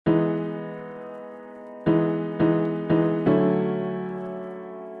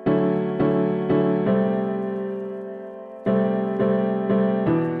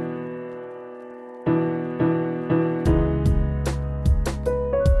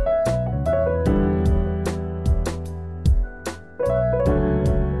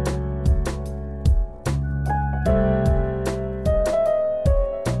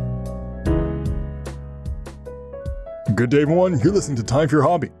Good day, everyone. You're listening to Time for Your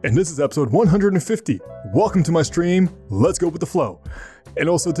Hobby, and this is episode 150. Welcome to my stream. Let's go with the flow. And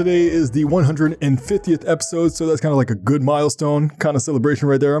also today is the 150th episode, so that's kind of like a good milestone kind of celebration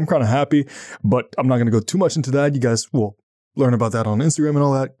right there. I'm kind of happy, but I'm not going to go too much into that. You guys will learn about that on Instagram and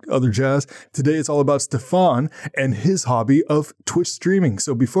all that other jazz. Today it's all about Stefan and his hobby of Twitch streaming.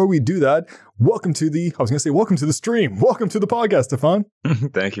 So before we do that, welcome to the stream. Welcome to the podcast, Stefan.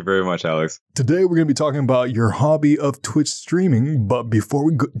 Thank you very much, Alex. Today we're going to be talking about your hobby of Twitch streaming. But before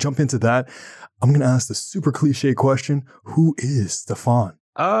we jump into that, I'm going to ask the super cliche question. Who is Stefan?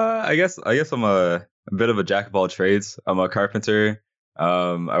 I guess I'm a bit of a jack of all trades. I'm a carpenter.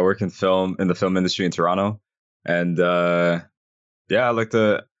 I work in the film industry in Toronto. And I kind of like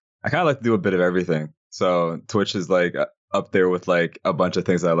to do a bit of everything. So Twitch is like up there with like a bunch of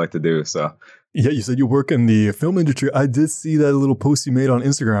things that I like to do. So yeah, you said you work in the film industry. I did see that little post you made on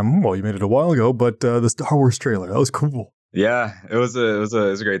Instagram. Well, you made it a while ago, but the Star Wars trailer, that was cool. Yeah, it was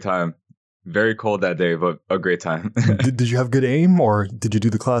a great time. Very cold that day, but a great time. Did you have good aim, or did you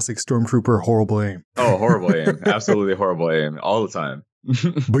do the classic Stormtrooper horrible aim? Oh, horrible aim! Absolutely horrible aim all the time.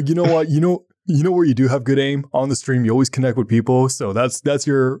 But you know what? You know where you do have good aim on the stream. You always connect with people, so that's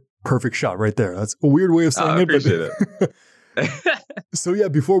your perfect shot right there. That's a weird way of saying I appreciate it. So yeah,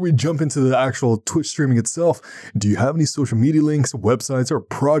 before we jump into the actual Twitch streaming itself, do you have any social media links, websites, or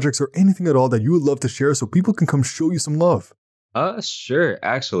projects, or anything at all that you would love to share so people can come show you some love? Sure,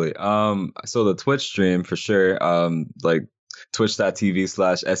 actually. So the Twitch stream for sure. Like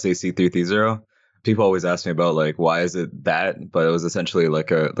twitch.tv/SAC330. People always ask me about like why is it that, but it was essentially like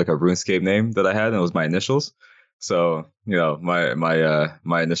a RuneScape name that I had, and it was my initials. So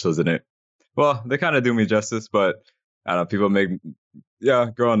my initials in it. Well, they kind of do me justice, but I don't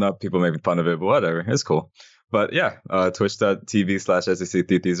know. Growing up, people make fun of it, but whatever, it's cool. But yeah,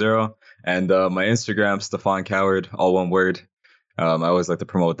 twitch.tv/SAC330, and my Instagram, Stefan Coward, all one word. I always like to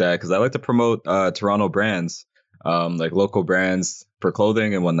promote that because I like to promote Toronto brands, like local brands for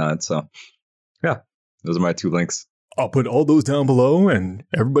clothing and whatnot. So yeah, those are my two links. I'll put all those down below, and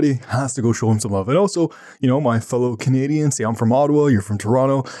everybody has to go show him some love. And also, my fellow Canadians, see, I'm from Ottawa, you're from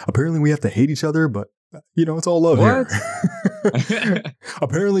Toronto. Apparently we have to hate each other, but it's all love here.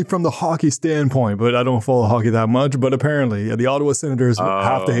 Apparently from the hockey standpoint, but I don't follow hockey that much. But apparently the Ottawa Senators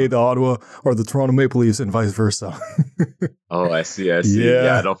have to hate the Ottawa or the Toronto Maple Leafs and vice versa. Oh, I see.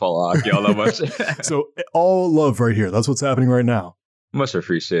 Yeah, I don't follow hockey all that much. So all love right here. That's what's happening right now. Much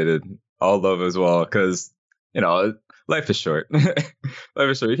appreciated. All love as well, because, life is short. Life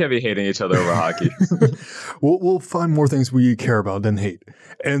is short. You can't be hating each other over hockey. We'll find more things we care about than hate.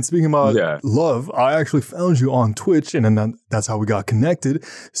 And speaking about love, I actually found you on Twitch, and then that's how we got connected.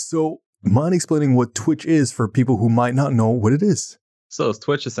 So mind explaining what Twitch is for people who might not know what it is? So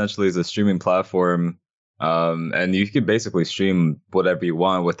Twitch essentially is a streaming platform, and you can basically stream whatever you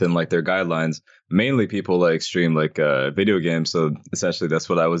want within like their guidelines. Mainly people like stream like video games. So essentially that's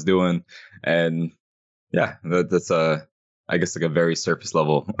what I was doing. And yeah, that's I guess like a very surface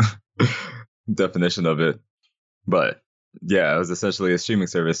level definition of it. But yeah, it was essentially a streaming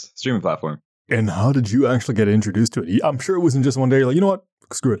streaming platform. And how did you actually get introduced to it? I'm sure it wasn't just one day you're like, you know what,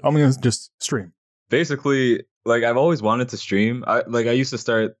 screw it, I'm going to just stream. Basically, like I've always wanted to stream. I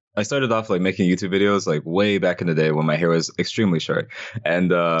started off like making YouTube videos like way back in the day when my hair was extremely short.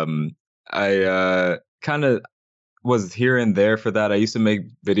 And I kind of was here and there for that. I used to make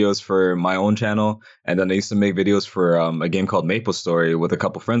videos for my own channel, and then I used to make videos for a game called Maple Story with a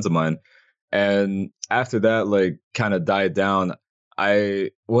couple friends of mine. And after that, like kind of died down.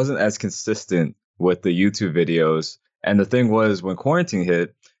 I wasn't as consistent with the YouTube videos. And the thing was, when quarantine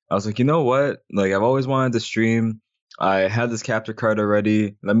hit, I was like, you know what? Like I've always wanted to stream. I had this capture card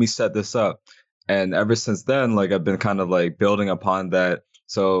already. Let me set this up. And ever since then, like I've been kind of like building upon that.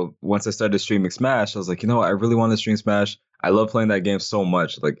 So once I started streaming Smash, I was like, I really want to stream Smash. I love playing that game so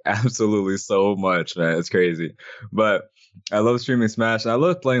much, like absolutely so much, man. It's crazy. But I love streaming Smash, and I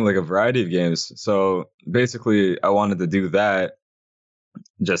love playing like a variety of games. So basically, I wanted to do that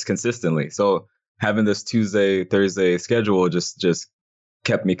just consistently. So having this Tuesday, Thursday schedule just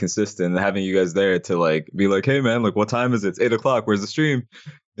kept me consistent, and having you guys there to like be like, hey man, like what time is it? It's 8:00. Where's the stream?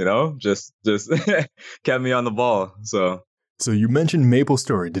 Just kept me on the ball. So you mentioned Maple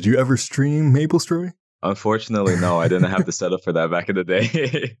Story. Did you ever stream Maple Story? Unfortunately, no. I didn't have the setup for that back in the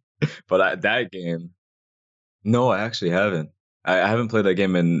day. But that game, no, I actually haven't. I haven't played that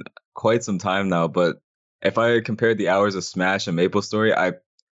game in quite some time now. But if I compared the hours of Smash and Maple Story, I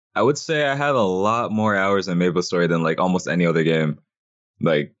would say I have a lot more hours in Maple Story than like almost any other game.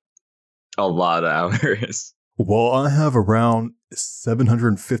 Like a lot of hours. Well, I have around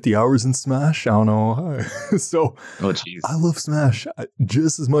 750 hours in Smash. I don't know. So Oh, jeez. I love Smash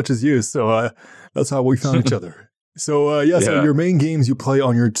just as much as you. So that's how we found each other. So so Yeah. your main games you play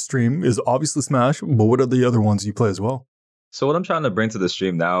on your stream is obviously Smash, but what are the other ones you play as well? So what I'm trying to bring to the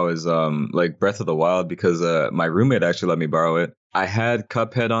stream now is like Breath of the Wild because my roommate actually let me borrow it. I had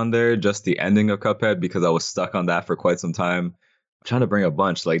Cuphead on there, just the ending of Cuphead because I was stuck on that for quite some time. I'm trying to bring a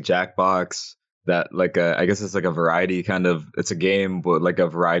bunch like Jackbox, that like I guess it's like a variety kind of, it's a game but like a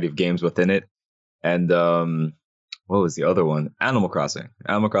variety of games within it. And what was the other one? Animal Crossing.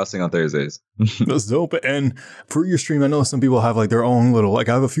 Animal Crossing on Thursdays. That's dope. And for your stream, I know some people have like their own little, like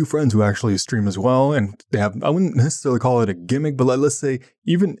I have a few friends who actually stream as well. And they have, I wouldn't necessarily call it a gimmick, but like, let's say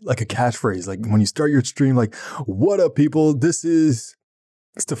even like a catchphrase, like when you start your stream, like, what up people? This is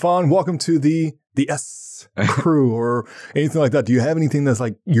Stefan. Welcome to the S crew or anything like that. Do you have anything that's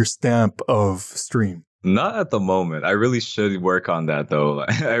like your stamp of stream? Not at the moment. I really should work on that though.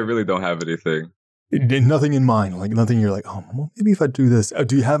 I really don't have anything. Nothing in mind, like nothing you're like, oh, well, maybe if I do this.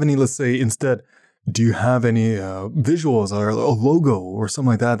 Do you have any, let's say instead, do you have any visuals or a logo or something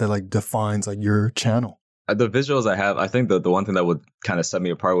like that that like defines like your channel? The visuals I have, I think the one thing that would kind of set me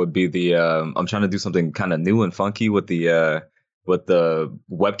apart would be the I'm trying to do something kind of new and funky with the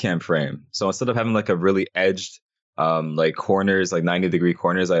webcam frame. So instead of having like a really edged like corners, like 90-degree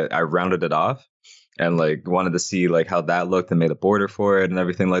corners, I rounded it off and like wanted to see like how that looked and made a border for it and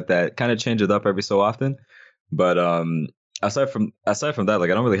everything like that. Kind of change it up every so often. But aside from that, like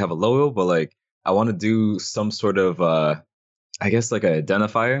I don't really have a logo, but like I want to do some sort of I guess like an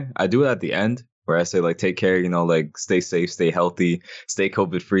identifier. I do it at the end where I say like take care, you know, like stay safe, stay healthy, stay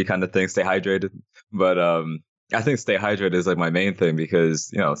COVID free kind of thing, stay hydrated. But I think stay hydrated is like my main thing because,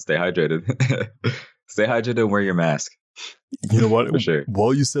 you know, stay hydrated. Stay hydrated and wear your mask. You know what? For sure.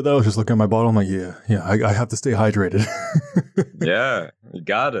 While you said that, I was just looking at my bottle. I'm like, yeah, I have to stay hydrated. Yeah, you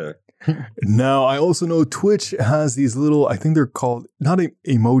gotta. Now, I also know Twitch has these little, I think they're called, not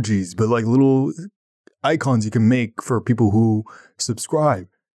emojis, but like little icons you can make for people who subscribe.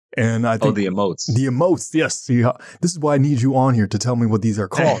 And I think the emotes. The emotes, yes. See, this is why I need you on here to tell me what these are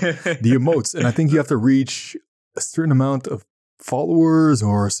called. The emotes. And I think you have to reach a certain amount of followers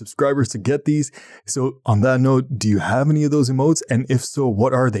or subscribers to get these. So on that note, do you have any of those emotes? And if so,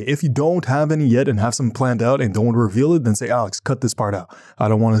 what are they? If you don't have any yet and have some planned out and don't want to reveal it, then say, Alex, cut this part out. I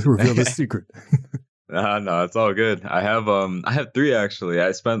don't want to reveal this secret. No, it's all good. I have 3 actually.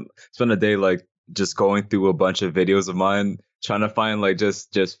 I spent a day like just going through a bunch of videos of mine, trying to find like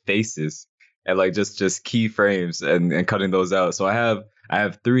just faces and like just keyframes and cutting those out. So I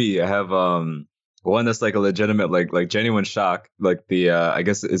have 3. I have one that's like a legitimate like genuine shock, like the I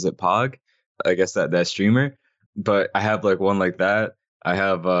guess is it Pog? I guess that streamer. But I have like one like that. I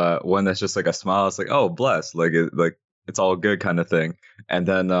have one that's just like a smile. It's like, oh, bless, like it's all good kind of thing. And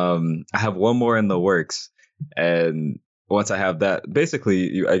then I have one more in the works. And once I have that,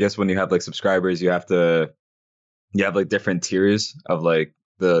 basically, I guess when you have like subscribers, you have like different tiers of like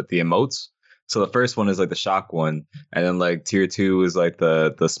the emotes. So the first one is like the shock one, and then like tier 2 is like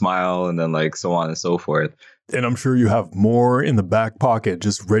the smile, and then like so on and so forth. And I'm sure you have more in the back pocket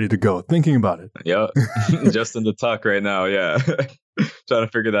just ready to go, thinking about it. Yeah, just in the tuck right now. Yeah, trying to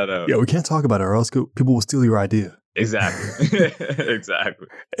figure that out. Yeah, we can't talk about it or else people will steal your idea. Exactly. Exactly.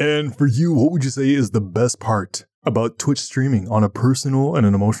 And for you, what would you say is the best part about Twitch streaming on a personal and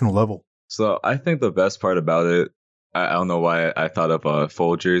an emotional level? So I think the best part about it, I don't know why I thought of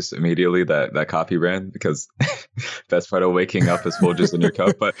Folgers immediately, that coffee brand, because best part of waking up is Folgers in your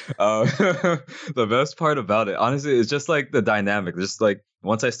cup. But the best part about it, honestly, is just like the dynamic. Just like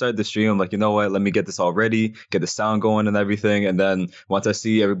once I start the stream, I'm like, you know what, let me get this all ready, get the sound going and everything. And then once I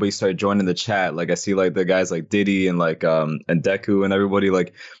see everybody start joining the chat, like I see like the guys like Diddy and like and Deku and everybody,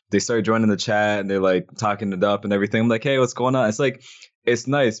 like they start joining the chat and they're like talking it up and everything. I'm like, hey, what's going on? It's like, it's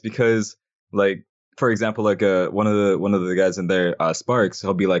nice because like, for example, like one of the guys in there, Sparks,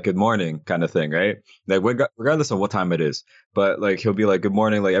 he'll be like, good morning kind of thing, right? Like regardless of what time it is, but like he'll be like, good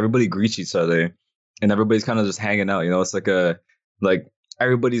morning, like everybody greets each other and everybody's kind of just hanging out, you know. It's like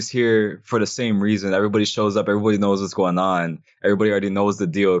everybody's here for the same reason. Everybody shows up, everybody knows what's going on, everybody already knows the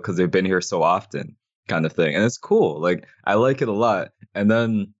deal because they've been here so often kind of thing. And it's cool. Like I like it a lot. And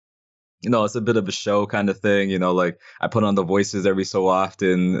then, you know, it's a bit of a show kind of thing, you know, like I put on the voices every so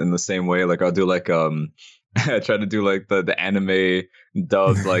often in the same way. Like I'll do like, I try to do like the anime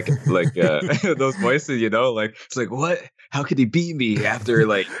dubbed, like those voices, you know, like it's like, what, how could he beat me after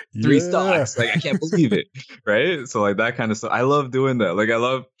like 3 stocks? Like, I can't believe it. Right. So like that kind of stuff. I love doing that. Like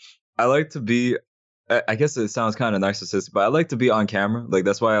I like to be, I guess it sounds kind of narcissistic, but I like to be on camera. Like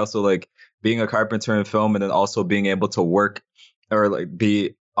that's why I also like being a carpenter in film and then also being able to work or like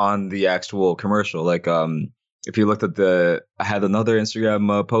be on the actual commercial. Like if you looked at I had another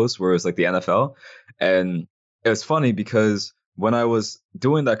Instagram post where it was like the NFL, and it was funny because when I was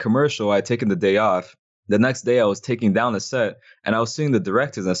doing that commercial, I had taken the day off. The next day I was taking down a set and I was seeing the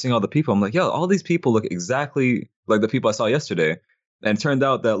directors and I was seeing all the people. I'm like, yo, all these people look exactly like the people I saw yesterday. And it turned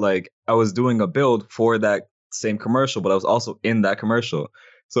out that like I was doing a build for that same commercial, but I was also in that commercial.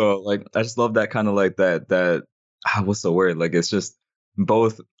 So like I just love that kind of like that what's the word? Like it's just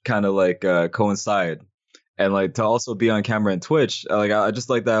both kind of like coincide. And like to also be on camera and Twitch, like I just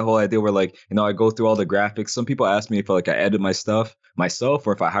like that whole idea where like, you know, I go through all the graphics. Some people ask me if like I edit my stuff myself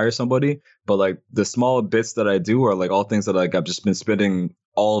or if I hire somebody, but like the small bits that I do are like all things that like I've just been spending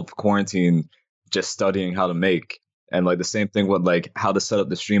all of quarantine just studying how to make. And like the same thing with like how to set up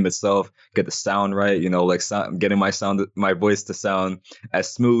the stream itself, get the sound right, you know, like getting my voice to sound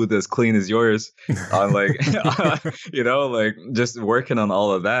as smooth, as clean as yours. Like, you know, like just working on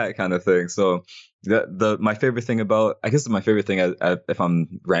all of that kind of thing. So my favorite thing about, I guess my favorite thing if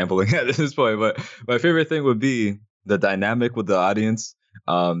I'm rambling at this point, but my favorite thing would be the dynamic with the audience,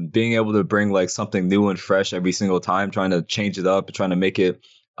 being able to bring like something new and fresh every single time, trying to change it up, trying to make it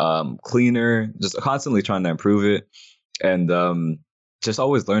cleaner, just constantly trying to improve it, and just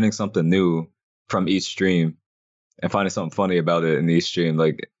always learning something new from each stream and finding something funny about it in each stream.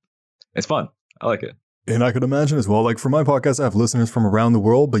 Like it's fun. I like it. And I could imagine as well, like for my podcast, I have listeners from around the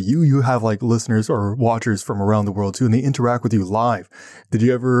world, but you have like listeners or watchers from around the world too, and they interact with you live. Did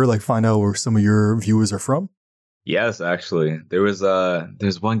you ever like find out where some of your viewers are from? Yes, actually. There's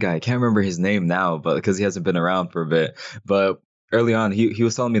one guy, I can't remember his name now, but because he hasn't been around for a bit. But early on, he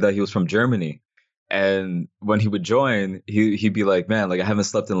was telling me that he was from Germany. And when he would join, he'd be like, man, like I haven't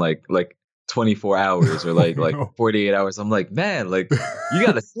slept in like 24 hours or like 48 hours. I'm like, man, like you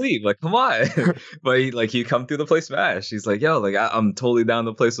gotta sleep. Like, come on. But he'd come through to play Smash. He's like, yo, like I'm totally down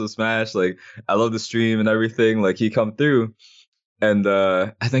to play some Smash. Like I love the stream and everything. Like he come through. And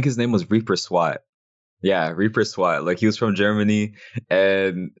I think his name was Reaper SWAT. Yeah, Reaper SWAT. Like he was from Germany,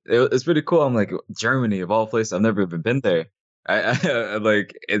 and it's pretty cool. I'm like, Germany of all places. I've never even been there. I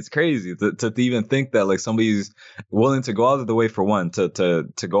like it's crazy to even think that like somebody's willing to go out of the way for one to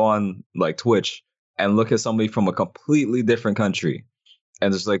go on like Twitch and look at somebody from a completely different country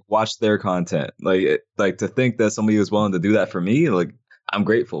and just like watch their content. Like to think that somebody was willing to do that for me, like I'm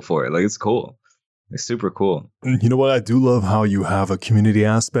grateful for it. Like it's cool. It's super cool. You know what? I do love how you have a community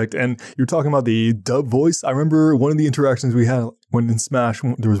aspect. And you're talking about the dub voice. I remember one of the interactions we had when in Smash,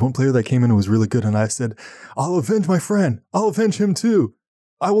 there was one player that came in and was really good. And I said, I'll avenge my friend. I'll avenge him too.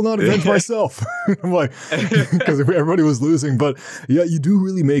 I will not avenge myself. I'm like, because everybody was losing. But yeah, you do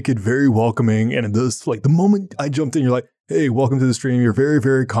really make it very welcoming. And it does, like the moment I jumped in, you're like, hey, welcome to the stream. You're very,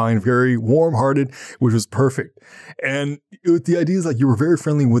 very kind, very warm-hearted, which was perfect. And the idea is like you were very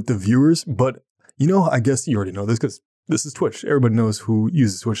friendly with the viewers, but you know, I guess you already know this because this is Twitch. Everybody knows who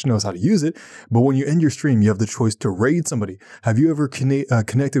uses Twitch knows how to use it. But when you end your stream, you have the choice to raid somebody. Have you ever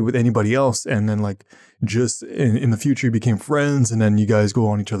connected with anybody else and then like just in the future you became friends and then you guys go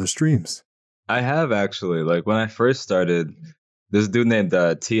on each other's streams? I have actually. Like when I first started, this dude named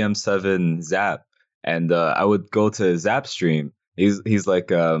TM7 Zap, and I would go to Zap stream. He's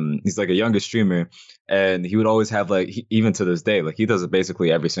like a younger streamer, and he would always have like even to this day, like he does it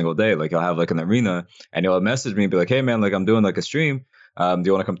basically every single day. Like he'll have like an arena, and he'll message me and be like, "Hey man, like I'm doing like a stream. Do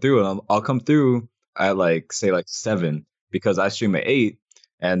you want to come through?" And I'll come through at like say like 7 because I stream at 8,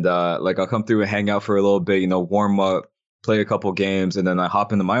 and like I'll come through and hang out for a little bit, you know, warm up, play a couple games, and then I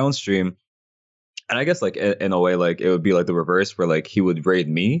hop into my own stream. And I guess like in a way, like it would be like the reverse where like he would raid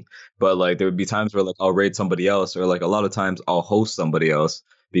me, but like there would be times where like I'll raid somebody else, or like a lot of times I'll host somebody else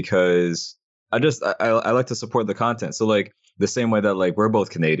because I like to support the content. So like the same way that like we're both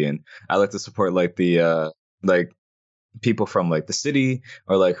Canadian, I like to support like the like people from like the city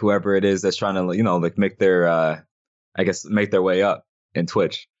or like whoever it is that's trying to, you know, like make their I guess make their way up in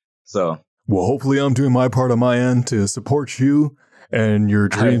Twitch. So well, hopefully I'm doing my part on my end to support you and your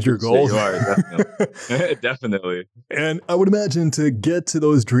dreams, your goals. You are, definitely. Definitely. And I would imagine to get to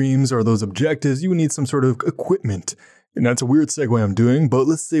those dreams or those objectives, you would need some sort of equipment. And that's a weird segue I'm doing, but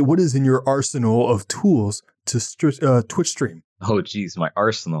let's say what is in your arsenal of tools to Twitch stream? Oh, geez, my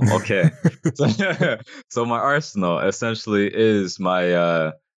arsenal. Okay. So my arsenal essentially is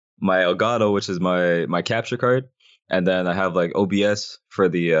my my Elgato, which is my capture card. And then I have like OBS for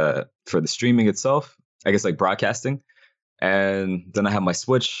the streaming itself, I guess like broadcasting. And then I have my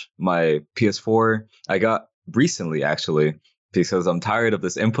Switch, my PS4. I got recently, actually, because I'm tired of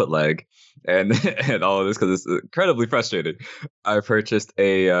this input lag and and all of this because it's incredibly frustrating. I purchased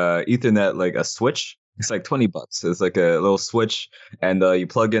a Ethernet, like a switch. It's like $20. It's like a little switch, and you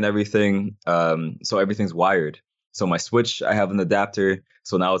plug in everything, so everything's wired. So my switch, I have an adapter,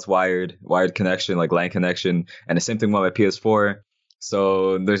 so now it's wired connection, like LAN connection, and the same thing with my PS4.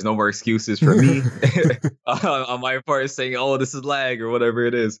 So there's no more excuses for me on my part saying, "Oh, this is lag" or whatever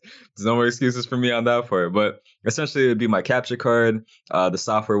it is. There's no more excuses for me on that part. But essentially, it would be my capture card. The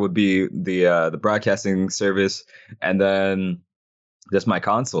software would be the broadcasting service, and then just my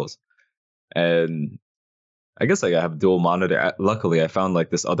consoles. And I guess like I have dual monitor. Luckily, I found like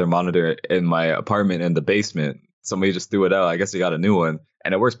this other monitor in my apartment in the basement. Somebody just threw it out. I guess they got a new one,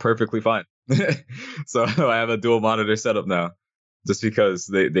 and it works perfectly fine. So I have a dual monitor setup now, just because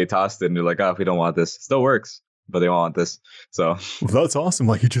they tossed it and they're like, "Oh, we don't want this." Still works, but they don't want this. So Well, that's awesome.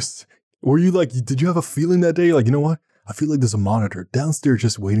 Like, were you like, did you have a feeling that day? Like, you know what? I feel like there's a monitor downstairs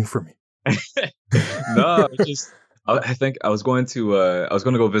just waiting for me. no, I think I was going to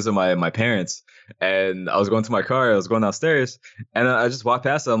go visit my parents, and I was going to my car. I was going downstairs, and I just walked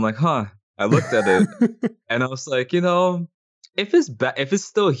past it. I'm like, huh. I looked at it, and I was like, if it's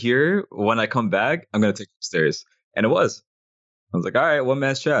still here when I come back, I'm gonna take it upstairs. And it was. I was like, all right, one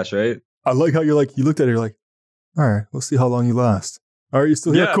man's trash, right? I like how you're like, you looked at it, you're like, all right, we'll see how long you last. All right, you're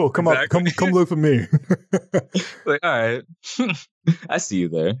still here? Yeah, Cool. Come exactly. up. Come look for me. Like, all right. I see you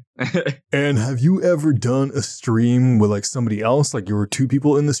there. And have you ever done a stream with like somebody else? Like you were two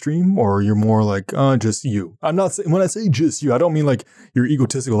people in the stream, or you're more like, just you? I'm not saying, when I say just you, I don't mean like you're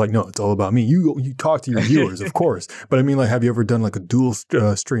egotistical, like, no, it's all about me. You talk to your viewers, of course. But I mean, like, have you ever done like a dual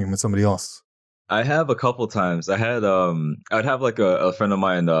stream with somebody else? I have a couple times. I had I'd have like a friend of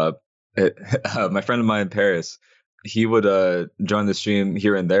mine, my friend of mine in Paris. He would join the stream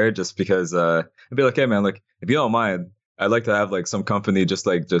here and there just because I'd be like, hey man, like if you don't mind, I'd like to have like some company just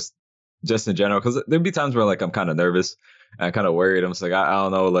in general, because there'd be times where like I'm kind of nervous and I'm kind of worried. I'm just like, I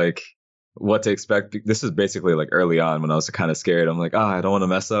don't know like what to expect. This is basically like early on when I was kind of scared. I'm like, I don't want to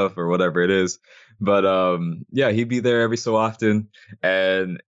mess up or whatever it is. But yeah, he'd be there every so often,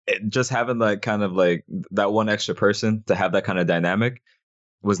 and just having like kind of like that one extra person to have that kind of dynamic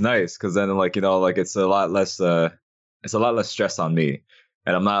was nice, because then like like it's a lot less stress on me,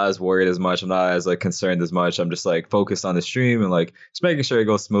 and I'm not as worried as much. I'm not as like concerned as much. I'm just like focused on the stream and like just making sure it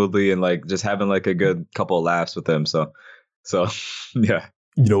goes smoothly and like just having like a good couple of laughs with him. So yeah.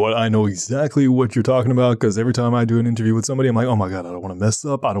 You know what? I know exactly what you're talking about, because every time I do an interview with somebody, I'm like, oh my God, I don't want to mess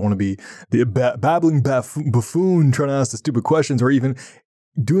up. I don't want to be the babbling buffoon trying to ask the stupid questions, or even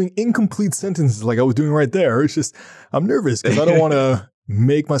doing incomplete sentences like I was doing right there. It's just, I'm nervous because I don't want to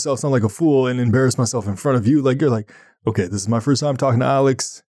make myself sound like a fool and embarrass myself in front of you. Like, you're like, okay, this is my first time talking to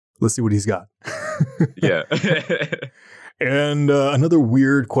Alex. Let's see what he's got. Yeah. And another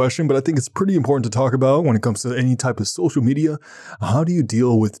weird question, but I think it's pretty important to talk about when it comes to any type of social media. How do you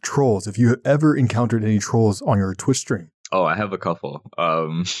deal with trolls? If you have ever encountered any trolls on your Twitch stream? Oh, I have a couple.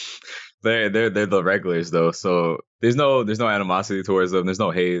 They're the regulars though, so there's no animosity towards them. There's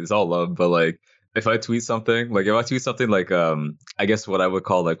no hate. It's all love. But like, if I tweet something like I guess what I would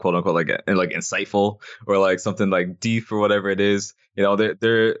call like quote unquote like insightful, or like something like deep or whatever it is,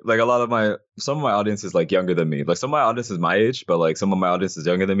 they're like some of my audience is like younger than me. Like some of my audience is my age, but like some of my audience is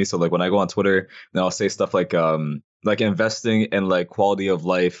younger than me. So like when I go on Twitter, then I'll say stuff like investing in like quality of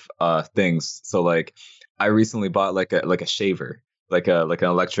life things. So like I recently bought like a shaver, like an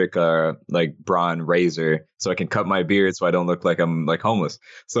electric like Braun razor, so I can cut my beard so I don't look like I'm like homeless.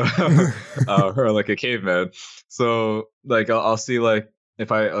 So or like a caveman. So like I'll see like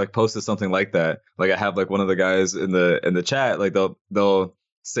if I like posted something like that, like I have like one of the guys in the chat, like they'll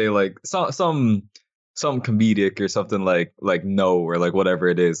say like some comedic or something like no, or like whatever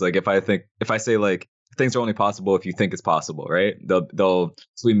it is. Like if I say like things are only possible if you think it's possible, right? They'll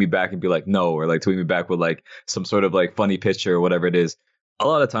tweet me back and be like no, or like tweet me back with like some sort of like funny picture or whatever it is. A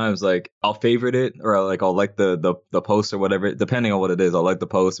lot of times like I'll favorite it, or like I'll like the post or whatever, depending on what it is. I'll like the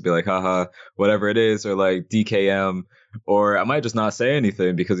post and be like haha, whatever it is, or like DKM, or I might just not say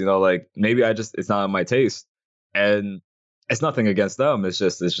anything because like maybe it's not my taste, and it's nothing against them. It's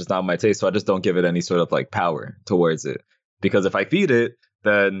just not my taste, so I just don't give it any sort of like power towards it, because if I feed it,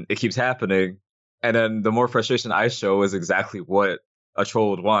 then it keeps happening. And then the more frustration I show is exactly what a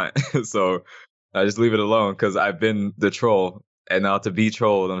troll would want. So I just leave it alone, because I've been the troll, and now to be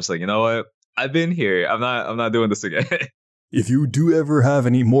trolled, I'm just like, you know what? I've been here. I'm not doing this again. If you do ever have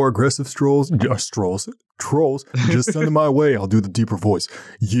any more aggressive trolls, just send them my way. I'll do the deeper voice.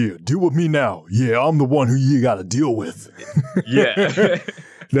 Yeah, deal with me now. Yeah, I'm the one who you got to deal with. Yeah.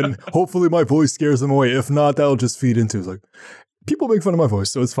 Then hopefully my voice scares them away. If not, that'll just feed into it's like people make fun of my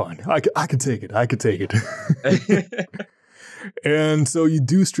voice, so it's fine. I could take it. I could take it. And so you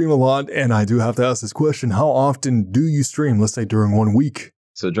do stream a lot, and I do have to ask this question: how often do you stream? Let's say during 1 week.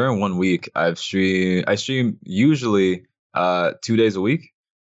 So during 1 week, I stream usually 2 days a week.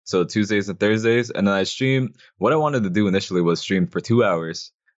 So Tuesdays and Thursdays. And then I stream. What I wanted to do initially was stream for 2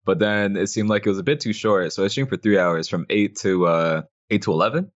 hours, but then it seemed like it was a bit too short. So I streamed for 3 hours from 8 to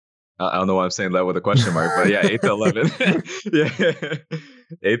 11. I don't know why I'm saying that with a question mark, but yeah, 8 to 11. Yeah,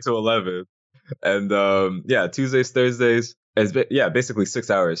 8 to 11. And yeah, Tuesdays, Thursdays. Basically 6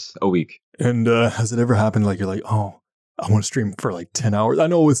 hours a week. And has it ever happened like you're like, oh, I want to stream for like 10 hours? I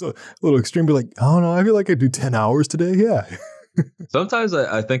know it's a little extreme, but like, oh no, I feel like I do 10 hours today. Yeah. Sometimes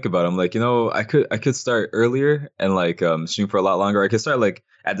I think about it. I'm like, I could start earlier and like stream for a lot longer. I could start like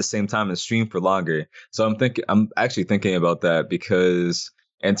at the same time and stream for longer. So I'm actually thinking about that because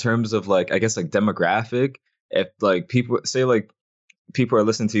in terms of like, I guess like demographic, if like people say like people are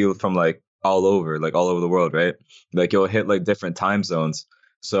listening to you from like all over the world, right? Like you'll hit like different time zones.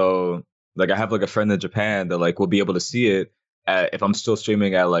 So like I have like a friend in Japan that like will be able to see it if I'm still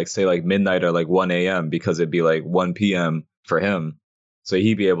streaming at like say like midnight or like 1 a.m. because it'd be like 1 p.m. for him. So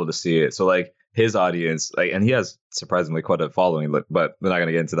he'd be able to see it. So like his audience, like, and he has surprisingly quite a following, but we're not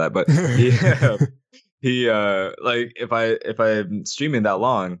gonna get into that. But he like if I'm streaming that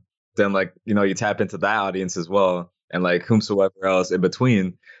long, then like you tap into that audience as well, and like whomsoever else in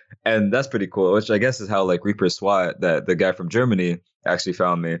between. And that's pretty cool, which I guess is how like Reaper SWAT, that the guy from Germany, actually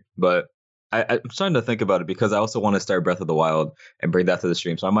found me. But I'm starting to think about it because I also want to start Breath of the Wild and bring that to the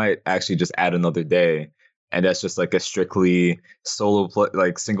stream. So I might actually just add another day, and that's just like a strictly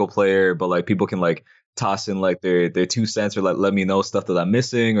like single player, but like people can like toss in like their 2 cents or like let me know stuff that I'm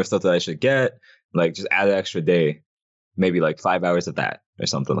missing or stuff that I should get. Like just add an extra day, maybe like 5 hours of that or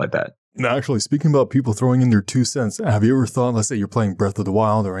something like that. Now, actually, speaking about people throwing in their 2 cents, have you ever thought, let's say you're playing Breath of the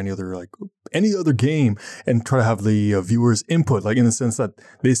Wild or any other game, and try to have the viewers input, like in the sense that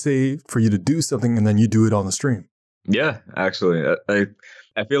they say for you to do something and then you do it on the stream? Yeah, actually,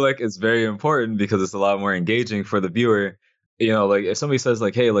 I feel like it's very important because it's a lot more engaging for the viewer. Like if somebody says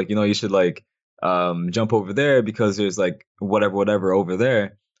like, hey, like you should like jump over there because there's like whatever over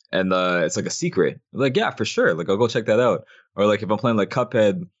there, and it's like a secret. I'm like, yeah, for sure. Like I'll go check that out. Or like if I'm playing like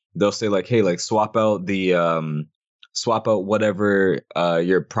Cuphead, they'll say like, hey, like swap out whatever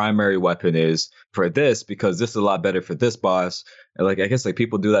your primary weapon is for this because this is a lot better for this boss. And like I guess like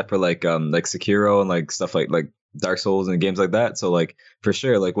people do that for like Sekiro and like stuff like Dark Souls and games like that. So like for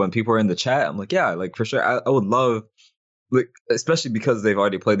sure, like when people are in the chat, I'm like, yeah, like for sure, I would love, like, especially because they've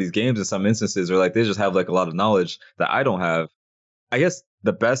already played these games in some instances, or like they just have like a lot of knowledge that I don't have. I guess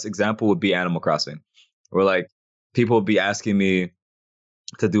the best example would be Animal Crossing, where like people would be asking me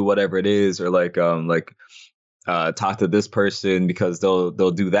to do whatever it is, or like talk to this person because they'll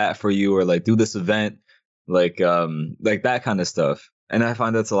do that for you, or like do this event, like that kind of stuff. And I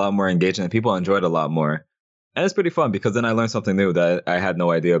find that's a lot more engaging and people enjoy it a lot more. And it's pretty fun because then I learned something new that I had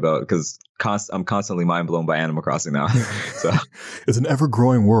no idea about, because I'm constantly mind blown by Animal Crossing now. So it's an ever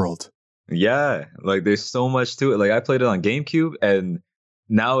growing world. Yeah, like there's so much to it. Like I played it on GameCube, and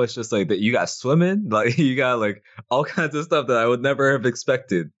now it's just like that you got swimming, like you got like all kinds of stuff that I would never have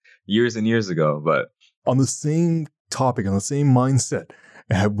expected years and years ago. But on the same topic, on the same mindset,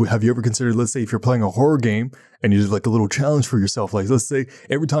 have you ever considered, let's say if you're playing a horror game and you did like a little challenge for yourself, like let's say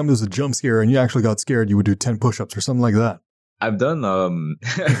every time there's a jump scare and you actually got scared, you would do 10 push-ups or something like that? I've done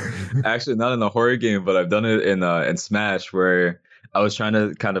actually not in a horror game, but I've done it in Smash, where I was trying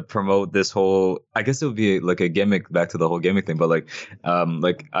to kind of promote this whole, I guess it would be like a gimmick, back to the whole gimmick thing, but like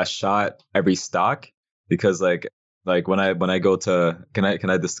a shot every stock, because like when I go to, can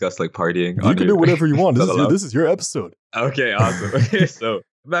I discuss like partying? You can do whatever you want. This is your episode. Okay, awesome. Okay, so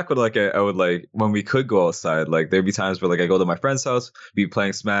back when like I would like when we could go outside, like there'd be times where like I go to my friend's house, be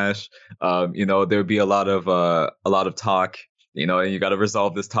playing Smash. There'd be a lot of talk, and you got to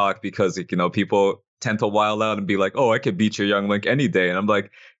resolve this talk because people tend to wild out and be like, oh, I could beat your young Link any day, and I'm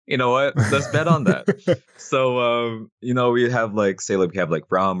like, you know what? Let's bet on that. So we have like, say like we have like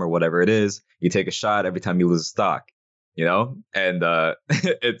Braum or whatever it is. You take a shot every time you lose a stock, and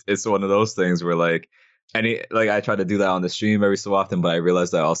it's one of those things where like. I try to do that on the stream every so often, but I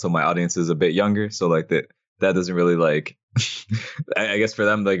realize that also my audience is a bit younger, so like that doesn't really like. I guess for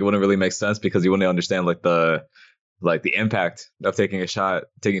them, like it wouldn't really make sense because you wouldn't understand like the impact of taking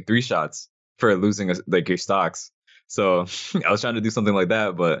 3 shots for losing like your stocks. So I was trying to do something like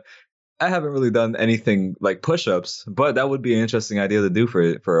that, but I haven't really done anything like push-ups. But that would be an interesting idea to do for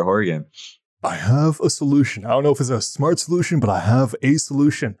a horror game. I have a solution. I don't know if it's a smart solution, but I have a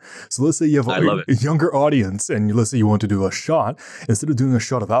solution. So let's say you have a younger audience and let's say you want to do a shot. Instead of doing a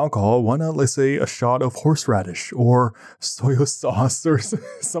shot of alcohol, why not, let's say, a shot of horseradish or soy sauce or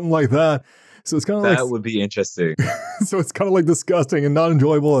something like that? So it's kind of that would be interesting. So it's kind of like disgusting and not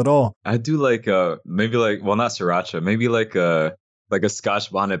enjoyable at all. I do like maybe like, well, not sriracha, maybe like a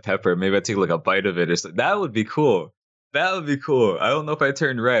Scotch bonnet pepper. Maybe I take like a bite of it or something. That would be cool. That would be cool. I don't know if I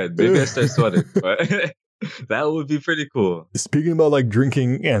turn red. Maybe I start sweating, but that would be pretty cool. Speaking about like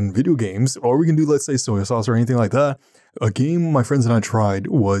drinking and video games, or we can do, let's say, soy sauce or anything like that. A game my friends and I tried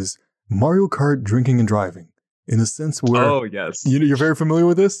was Mario Kart drinking and driving. In a sense where... Oh, yes. You're very familiar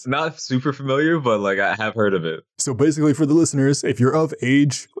with this? Not super familiar, but like I have heard of it. So basically for the listeners, if you're of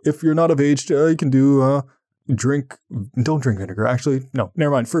age, if you're not of age, you can do... don't drink vinegar. Actually, no,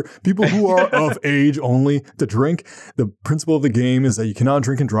 never mind. For people who are of age only to drink, the principle of the game is that you cannot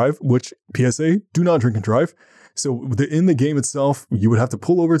drink and drive, which PSA, do not drink and drive. So in the game itself, you would have to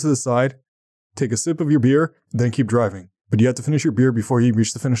pull over to the side, take a sip of your beer, then keep driving. But you have to finish your beer before you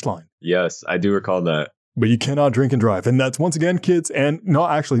reach the finish line. Yes, I do recall that. But you cannot drink and drive. And that's, once again, kids, and no,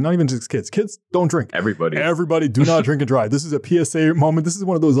 actually, not even just kids. Kids don't drink. Everybody do not drink and drive. This is a PSA moment. This is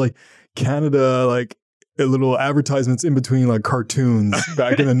one of those like Canada, like, little advertisements in between like cartoons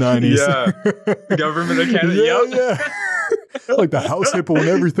back in the 90s. Yeah. Government of Canada. Yeah. Like the house hippo and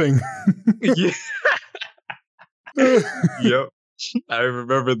everything. Yeah. Yep. I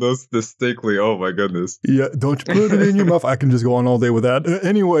remember those distinctly. Oh my goodness. Yeah. Don't you put it in your mouth. I can just go on all day with that.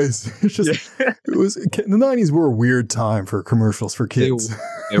 Anyways, it's just, it was, the 90s were a weird time for commercials for kids.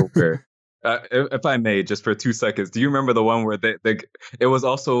 They were. If I may, just for 2 seconds, do you remember the one where it was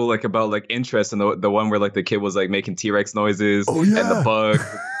also like about like interest, and the one where like the kid was like making T-Rex noises and the bug?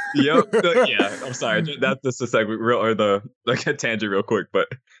 Yep. Yeah. I'm sorry. That's just a segment, like a tangent, real quick, but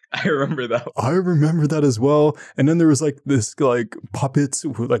I remember that one. I remember that as well. And then there was like this like puppets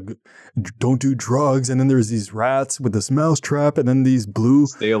who like don't do drugs, and then there was these rats with this mouse trap, and then these blue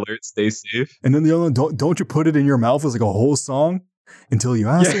stay alert, stay safe, and then the other one, don't you put it in your mouth, was like a whole song. Until you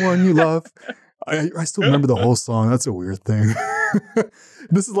ask the one you love. I still remember the whole song. That's a weird thing.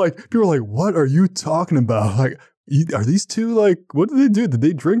 This is like, people are like, what are you talking about? Like, are these two like, what did they do? Did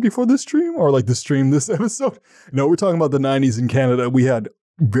they drink before this stream? Or like the stream this episode? No, we're talking about the 90s in Canada. We had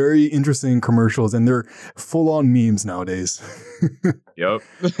very interesting commercials and they're full on memes nowadays. Yep.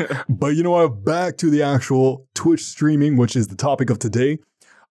 But you know what? Back to the actual Twitch streaming, which is the topic of today.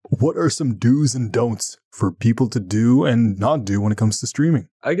 What are some do's and don'ts for people to do and not do when it comes to streaming?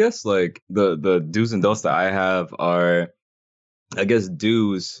 I guess like the do's and don'ts that I have are, I guess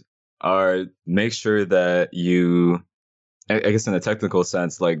do's are make sure that you, I guess in a technical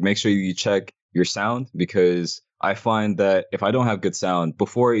sense, like make sure you check your sound, because I find that if I don't have good sound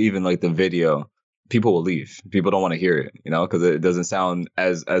before even like the video, people will leave. People don't want to hear it, because it doesn't sound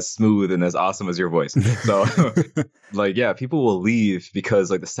as smooth and as awesome as your voice. So like, yeah, people will leave because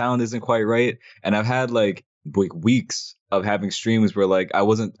like the sound isn't quite right. And I've had like weeks of having streams where like I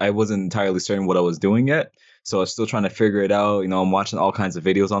wasn't entirely certain what I was doing yet. So I was still trying to figure it out. I'm watching all kinds of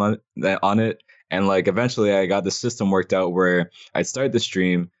videos on it. And like eventually I got the system worked out where I'd start the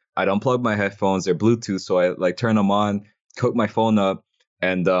stream, I'd unplug my headphones, they're Bluetooth, so I like turn them on, hook my phone up,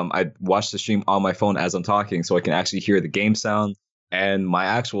 and I watch the stream on my phone as I'm talking, so I can actually hear the game sound and my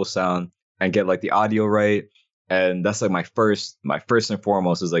actual sound and get like the audio right. And that's like my first and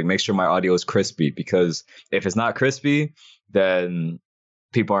foremost is like make sure my audio is crispy, because if it's not crispy, then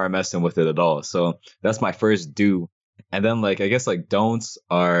people aren't messing with it at all. So that's my first do. And then like I guess like don'ts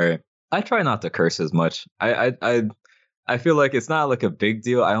are, I try not to curse as much. I feel like it's not like a big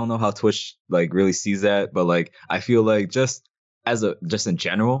deal. I don't know how Twitch like really sees that, but like I feel like just in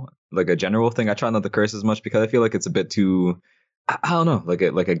general, like a general thing, I try not to curse as much because I feel like it's a bit too, I don't know, like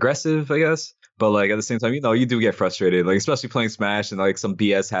aggressive, I guess. But like at the same time, you do get frustrated, like especially playing Smash and like some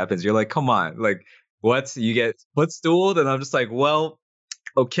BS happens. You're like, come on, like what? You get footstooled, and I'm just like, well,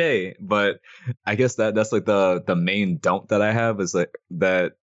 okay. But I guess that's like the main don't that I have is like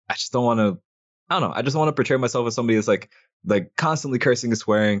that I just don't want to. I don't know. I just want to portray myself as somebody that's like constantly cursing and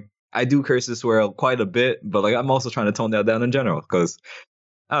swearing. I do curse and swear quite a bit, but like I'm also trying to tone that down in general because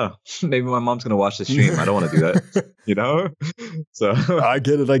I don't know, maybe my mom's gonna watch the stream. I don't want to do that, So I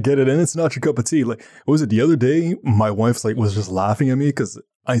get it, and it's not your cup of tea. Like, what was it the other day? My wife's like was just laughing at me because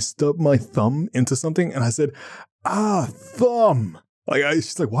I stubbed my thumb into something, and I said, thumb. Like,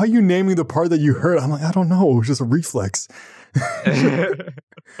 she's like, why are you naming the part that you hurt? I'm like, I don't know. It was just a reflex.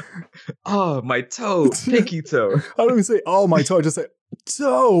 Oh, my toe, pinky toe. I don't even say, oh, my toe. I just say,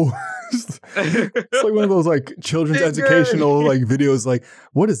 toe. It's like one of those like children's educational like videos like,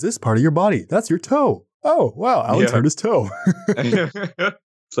 what is this part of your body? That's your toe. Oh, wow. Alan's hurt his toe.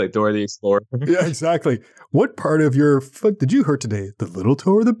 It's like Dora the Explorer. Yeah, exactly. What part of your foot did you hurt today? The little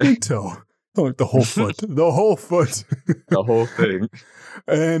toe or the big toe? Oh, like the whole foot. The whole foot. The whole thing.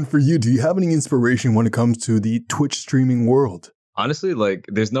 And for you, do you have any inspiration when it comes to the Twitch streaming world? Honestly, like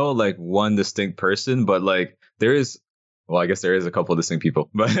there's no like one distinct person, but like there is, well, I guess there is a couple of distinct people,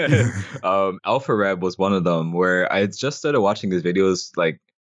 but Alpha Reb was one of them where I had just started watching his videos like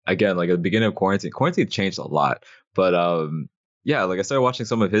again, like at the beginning of quarantine. Quarantine changed a lot, but yeah, like I started watching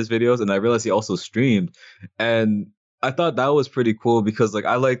some of his videos and I realized he also streamed, and I thought that was pretty cool because like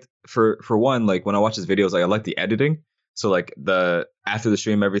I liked for one, like when I watch his videos, like I like the editing. So like the after the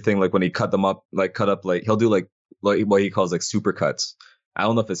stream, everything, like when he cut them up, like cut up, like he'll do like what he calls like super cuts. I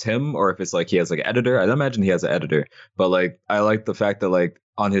don't know if it's him or if it's like he has like an editor. I imagine he has an editor, but like I like the fact that like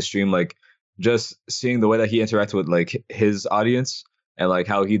on his stream, like just seeing the way that he interacts with like his audience and like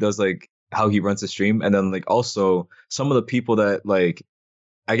how he does like how he runs the stream, and then like also some of the people that like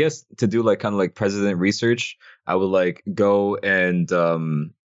I guess to do like kind of like president research, I would like go and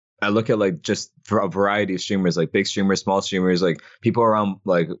I look at like just a variety of streamers, like big streamers, small streamers, like people around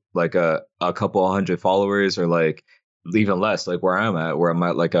like a couple hundred followers or like even less, like where I'm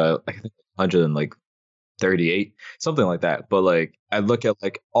at like I think 138, something like that. But like I look at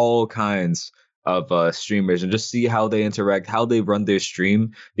like all kinds of streamers and just see how they interact, how they run their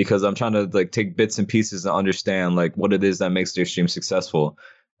stream, because I'm trying to like take bits and pieces and understand like what it is that makes their stream successful.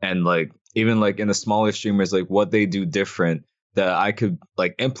 And like even like in the smaller streamers, like what they do different that I could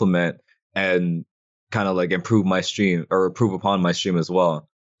like implement and kind of like improve my stream or improve upon my stream as well.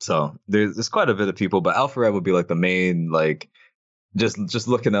 So there's quite a bit of people, but Alpha Red would be like the main, like just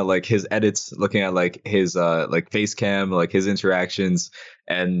looking at like his edits, looking at like his like face cam, like his interactions,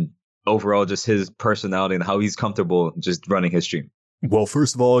 and overall just his personality and how he's comfortable just running his stream. Well,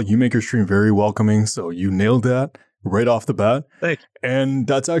 first of all, you make your stream very welcoming, so you nailed that right off the bat. Thank you. And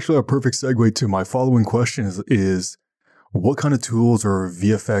that's actually a perfect segue to my following question is what kind of tools or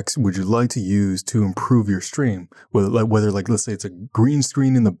VFX would you like to use to improve your stream? Whether like, let's say it's a green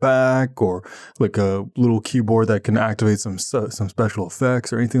screen in the back or like a little keyboard that can activate some special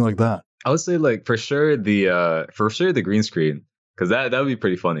effects or anything like that. I would say like for sure the green screen, because that would be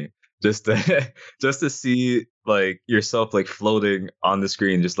pretty funny. Just to see like yourself like floating on the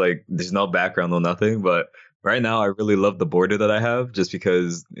screen, just like there's no background, no nothing. But right now, I really love the border that I have, just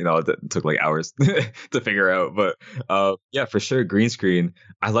because it took like hours to figure out. But yeah, for sure, green screen.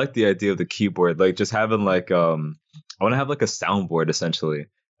 I like the idea of the keyboard, like just having like I want to have like a soundboard essentially.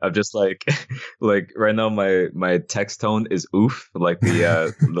 Of just like like right now my text tone is oof, like the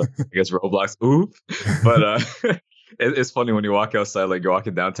I guess Roblox oof, but it's funny when you walk outside, like you're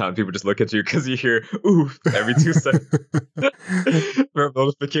walking downtown, people just look at you because you hear oof every 2 seconds for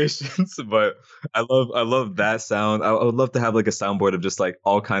notifications. But I love that sound. I would love to have like a soundboard of just like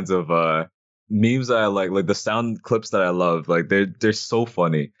all kinds of memes that I like the sound clips that I love. Like they're so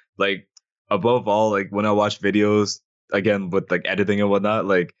funny. Like above all, like when I watch videos again with like editing and whatnot,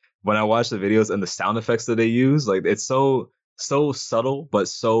 like when I watch the videos and the sound effects that they use, like it's so subtle but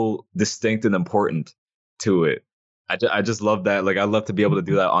so distinct and important to it. I just love that. Like I love to be able to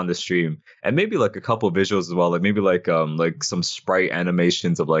do that on the stream, and maybe like a couple visuals as well. Like maybe like some sprite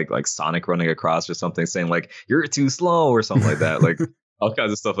animations of like Sonic running across or something, saying like you're too slow or something like that. Like all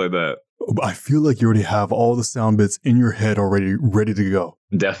kinds of stuff like that. I feel like you already have all the sound bits in your head already ready to go.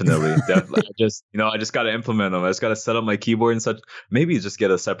 Definitely. I just got to implement them. I just got to set up my keyboard and such. Maybe just get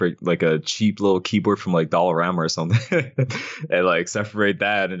a separate, like a cheap little keyboard from like Dollarama or something, and like separate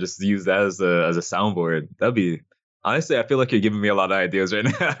that and just use that as a soundboard. That'd be. Honestly, I feel like you're giving me a lot of ideas right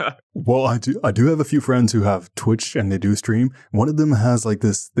now. Well, I do have a few friends who have Twitch and they do stream. One of them has like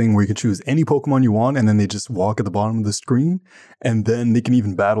this thing where you can choose any Pokemon you want, and then they just walk at the bottom of the screen, and then they can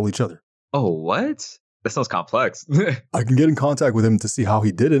even battle each other. Oh, what? That sounds complex. I can get in contact with him to see how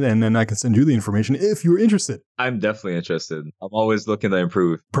he did it, and then I can send you the information if you're interested. I'm definitely interested. I'm always looking to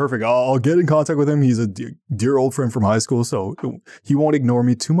improve. Perfect. I'll get in contact with him. He's a dear old friend from high school, so he won't ignore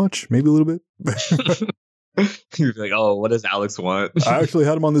me too much, maybe a little bit. You'd be like, oh, what does Alex want? I actually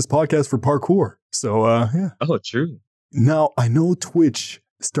had him on this podcast for parkour. So, yeah. Oh, true. Now, I know Twitch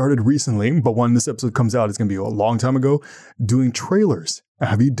started recently, but when this episode comes out, it's going to be a long time ago, doing trailers.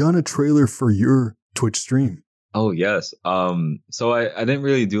 Have you done a trailer for your Twitch stream? Oh, yes. So I didn't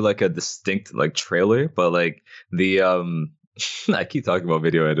really do like a distinct like trailer, but like the I keep talking about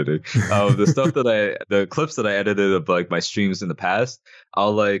video editing. The clips that I edited of like my streams in the past,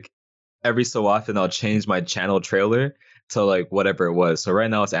 I'll like every so often I'll change my channel trailer to like whatever it was. So right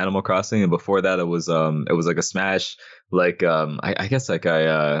now it's Animal Crossing, and before that it was like a Smash. Like I guess like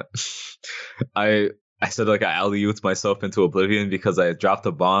I said like I alley-ooped myself into oblivion because I dropped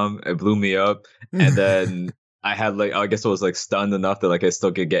a bomb, it blew me up, and then I had like I guess it was like stunned enough that like I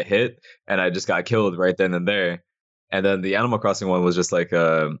still could get hit, and I just got killed right then and there. And then the Animal Crossing one was just like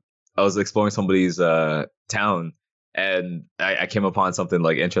I was exploring somebody's town, and I came upon something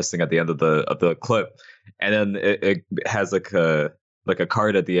like interesting at the end of the clip, and then it has like a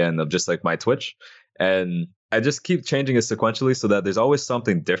card at the end of just like my Twitch, and I just keep changing it sequentially so that there's always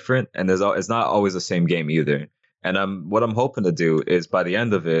something different, and it's not always the same game either. And what I'm hoping to do is by the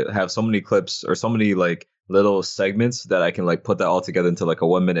end of it have so many clips or so many like little segments that I can like put that all together into like a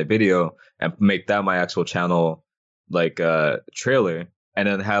 1 minute video and make that my actual channel like trailer, and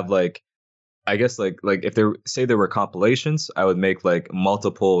then have like I guess like if there say there were compilations, I would make like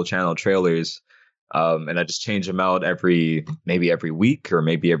multiple channel trailers, and I just change them out maybe every week or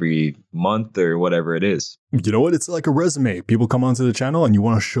maybe every month or whatever it is. You know what? It's like a resume. People come onto the channel and you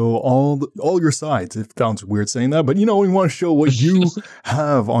want to show all your sides. It sounds weird saying that, but you know, you want to show what you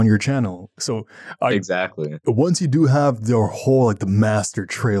have on your channel. So exactly. Once you do have the whole like the master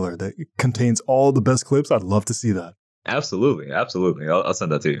trailer that contains all the best clips, I'd love to see that. Absolutely. I'll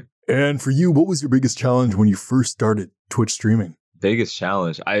send that to you. And for you, what was your biggest challenge when you first started Twitch streaming? Biggest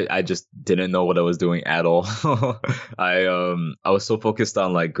challenge, I just didn't know what I was doing at all. I was so focused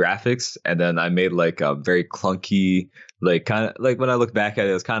on like graphics, and then I made like a very clunky, like kind of like when I look back at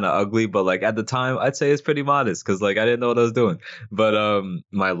it, it's kind of ugly, but like at the time I'd say it's pretty modest because like I didn't know what I was doing. But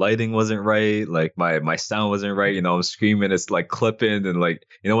my lighting wasn't right, like my sound wasn't right, you know. I'm screaming, it's like clipping, and like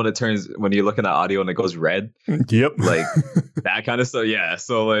you know when you're looking at audio and it goes red. Yep. Like that kind of stuff. Yeah,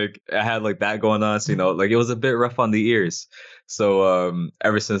 so like I had like that going on, so you know, like it was a bit rough on the ears. So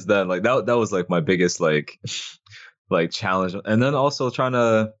ever since then, like that was like my biggest like like challenge. And then also trying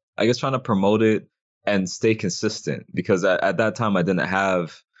to promote it and stay consistent, because at that time I didn't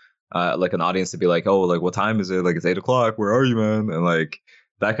have like an audience to be like, oh, like what time is it? Like it's 8 o'clock. Where are you, man? And like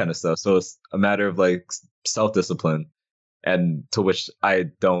that kind of stuff. So it's a matter of like self-discipline, and to which I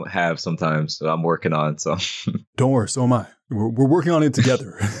don't have sometimes. So I'm working on. So don't worry, so am I. We're working on it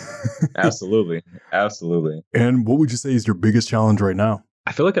together. Absolutely. And what would you say is your biggest challenge right now?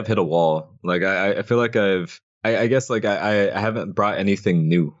 I feel like I've hit a wall. Like I feel like I guess like I haven't brought anything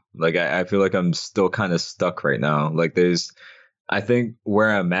new. Like I feel like I'm still kind of stuck right now. Like I think where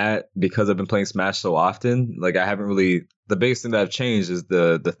I'm at, because I've been playing Smash so often, like I haven't really, the biggest thing that I've changed is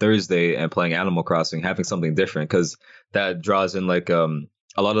the Thursday and playing Animal Crossing, having something different, because that draws in like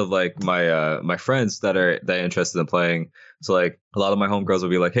a lot of like my friends that are interested in playing. So like a lot of my homegirls will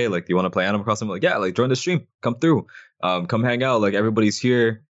be like, hey, like, do you want to play Animal Crossing? I'm like, yeah, like join the stream, come through, come hang out. Like everybody's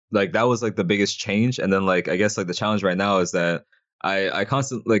here. Like that was like the biggest change. And then like I guess like the challenge right now is that I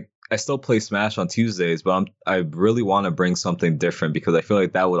constantly like I still play Smash on Tuesdays, but I really want to bring something different, because I feel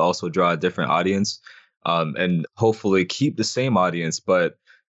like that would also draw a different audience, and hopefully keep the same audience. But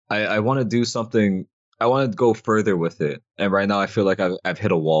I want to do something. I want to go further with it. And right now I feel like I've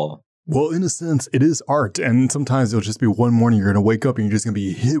hit a wall. Well, in a sense, it is art. And sometimes it'll just be one morning you're going to wake up and you're just going to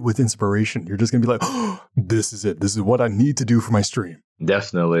be hit with inspiration. You're just going to be like, oh, this is it. This is what I need to do for my stream.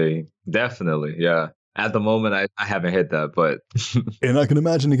 Definitely. Yeah. At the moment, I haven't hit that, but... And I can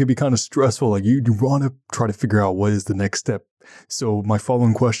imagine it can be kind of stressful. Like you want to try to figure out what is the next step. So my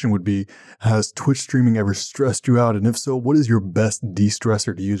following question would be, has Twitch streaming ever stressed you out? And if so, what is your best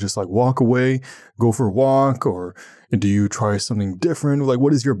de-stressor? Do you just like walk away, go for a walk, or do you try something different? Like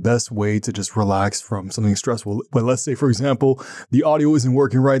what is your best way to just relax from something stressful? But let's say, for example, the audio isn't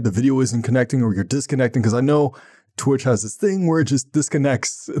working right, the video isn't connecting, or you're disconnecting, because I know Twitch has this thing where it just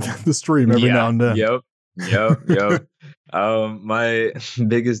disconnects the stream every now and then. Yep. My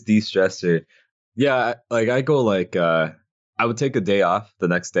biggest de-stressor. Yeah, like I go like I would take a day off the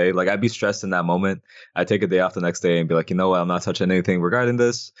next day. Like I'd be stressed in that moment. I'd take a day off the next day and be like, you know what, I'm not touching anything regarding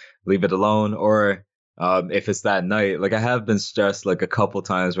this. Leave it alone. Or if it's that night, like I have been stressed like a couple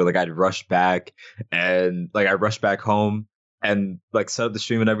times where like I'd rush back, and like I rush back home and like set up the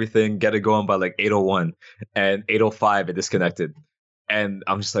stream and everything, get it going by like 8:01, and 8:05 it disconnected. And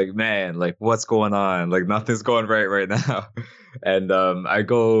I'm just like, man, like what's going on? Like nothing's going right now. And I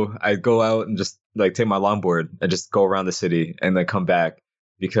go out and just like take my longboard and just go around the city and then come back,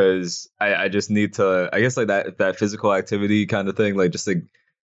 because I just need to, I guess like that physical activity kind of thing, like just like,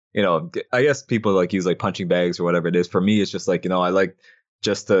 you know, I guess people like use like punching bags or whatever it is. For me, it's just like, you know, I like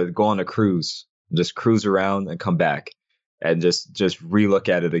just to go on a cruise, just cruise around and come back and just relook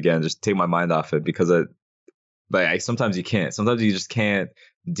at it again, just take my mind off it, because sometimes you just can't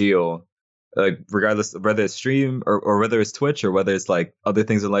deal like regardless of whether it's stream or whether it's Twitch or whether it's like other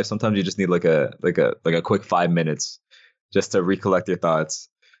things in life, sometimes you just need like a quick 5 minutes just to recollect your thoughts.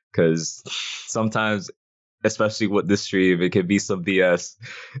 Because sometimes, especially with this stream, it can be some BS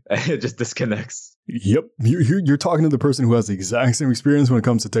and it just disconnects. Yep. You're talking to the person who has the exact same experience when it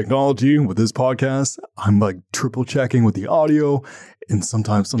comes to technology with this podcast. I'm like triple checking with the audio, and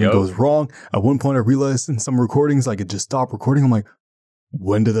sometimes something goes wrong. At one point, I realized in some recordings, I could just stop recording. I'm like,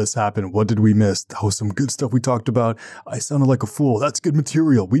 when did this happen? What did we miss? That was some good stuff we talked about. I sounded like a fool. That's good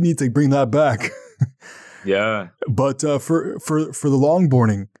material. We need to bring that back. Yeah. But for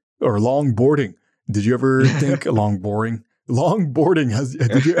the longboarding, did you ever think longboarding?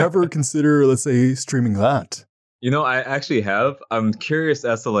 Did you ever consider, let's say, streaming that? I actually have. I'm curious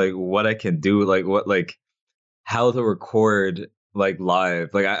as to like what I can do, like how to record like live.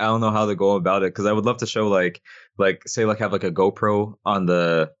 Like I don't know how to go about it because I would love to show like say like have like a GoPro on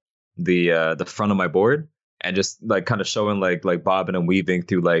the front of my board and just like kind of showing like bobbing and weaving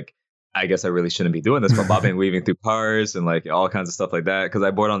through like, I guess I really shouldn't be doing this, but bobbing and weaving through cars and like all kinds of stuff like that. Because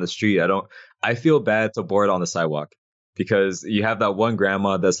I board on the street. I feel bad to board on the sidewalk because you have that one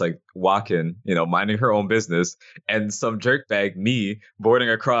grandma that's like walking, minding her own business, and some jerkbag, me, boarding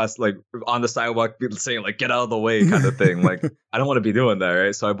across like on the sidewalk, saying like "get out of the way" kind of thing. Like I don't want to be doing that,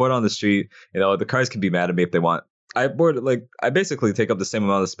 right? So I board on the street. The cars can be mad at me if they want. I basically take up the same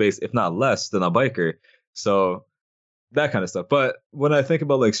amount of space, if not less, than a biker. So that kind of stuff. But when I think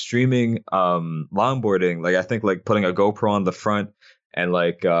about like streaming longboarding, like I think like putting a GoPro on the front and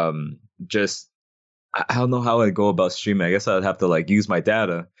like just I don't know how I'd go about streaming. I guess I'd have to like use my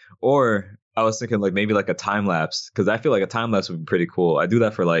data, or I was thinking like maybe like a time lapse, because I feel like a time lapse would be pretty cool. I do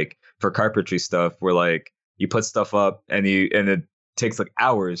that for carpentry stuff where like you put stuff up and it takes like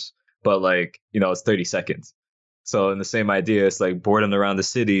hours, but like it's 30 seconds. So in the same idea, it's like boredom around the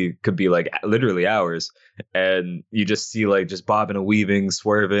city could be like literally hours, and you just see like just bobbing and weaving,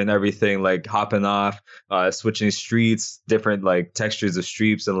 swerving, everything, like hopping off, switching streets, different like textures of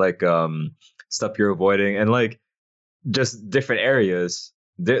streets and like stuff you're avoiding, and like just different areas.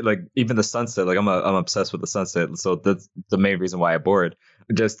 Like even the sunset, like I'm obsessed with the sunset, so that's the main reason why I board.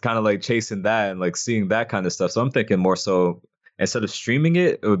 Just kind of like chasing that and like seeing that kind of stuff. So I'm thinking more so instead of streaming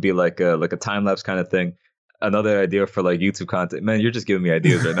it, it would be like a time lapse kind of thing. Another idea for like YouTube content. Man, you're just giving me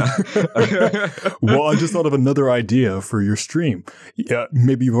ideas right now. Well, I just thought of another idea for your stream. Yeah,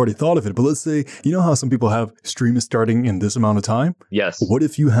 maybe you've already thought of it, but let's say, you know how some people have stream is starting in this amount of time? Yes. What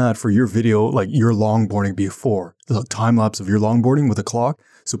if you had for your video, like your longboarding before, the time lapse of your longboarding with a clock,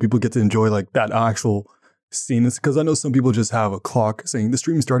 so people get to enjoy like that actual scene? Because I know some people just have a clock saying the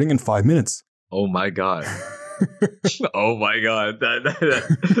stream is starting in 5 minutes. Oh my God. Oh my God.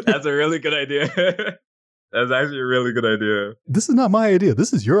 That's a really good idea. That's actually a really good idea. This is not my idea.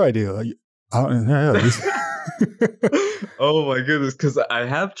 This is your idea. Oh my goodness. Because I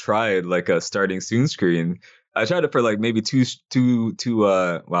have tried like a starting soon screen. I tried it for like maybe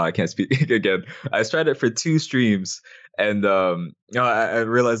wow, I can't speak again. I tried it for 2 streams. And I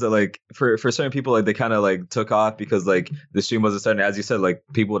realized that like for certain people, like they kind of like took off because like the stream wasn't starting. As you said, like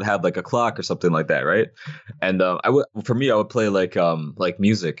people would have like a clock or something like that, right? And I would play like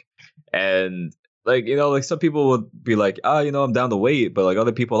music. And like, like some people would be like, I'm down to wait. But like a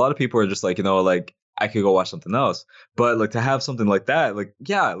lot of people are just like, like I could go watch something else. But like to have something like that, like,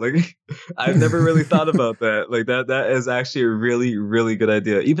 yeah, like I've never really thought about that. Like that is actually a really, really good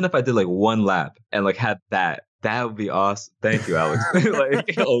idea. Even if I did like 1 lap and like had that would be awesome. Thank you, Alex.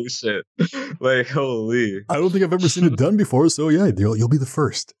 Like, oh shit. Like, holy. I don't think I've ever seen it done before. So yeah, you'll be the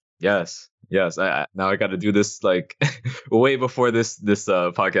first. Yes. Now I got to do this like way before this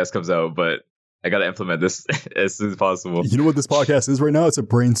podcast comes out, but I got to implement this as soon as possible. You know what this podcast is right now? It's a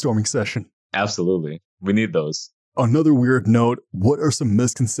brainstorming session. Absolutely. We need those. Another weird note, what are some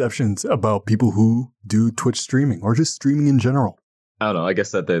misconceptions about people who do Twitch streaming or just streaming in general? I don't know. I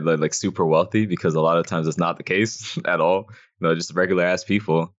guess that they're like super wealthy, because a lot of times it's not the case at all. Just regular ass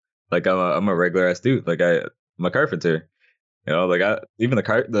people. Like I'm a regular ass dude. Like I'm a carpenter. Like even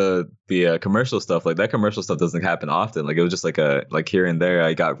the commercial stuff, like that commercial stuff doesn't happen often. Like it was just like here and there.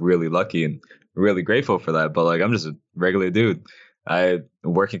 I got really lucky and really grateful for that. But like I'm just a regular dude. I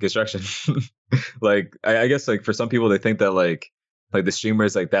work in construction. Like I guess like for some people they think that like the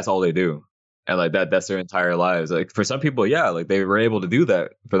streamers, like that's all they do, and like that's their entire lives. Like for some people, yeah, like they were able to do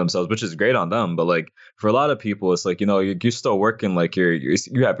that for themselves, which is great on them. But like for a lot of people, it's like you're still working, like you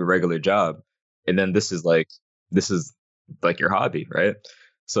have your regular job, and then this is like your hobby, right?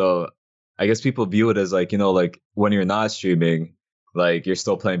 So I guess people view it as like like when you're not streaming, like you're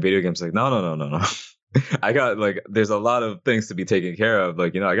still playing video games. Like no. I got like, there's a lot of things to be taken care of.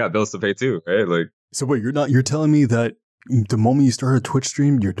 Like, I got bills to pay too, right? Like, So wait, you're telling me that the moment you start a Twitch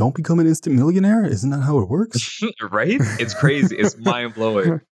stream, you don't become an instant millionaire? Isn't that how it works? right? It's crazy. It's mind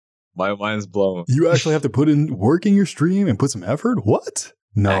blowing. My mind's blown. You actually have to put in work in your stream and put some effort? What?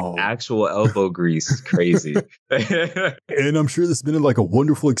 No. Actual elbow grease. Crazy. And I'm sure this has been like a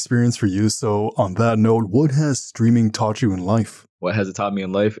wonderful experience for you. So on that note, what has streaming taught you in life? What has it taught me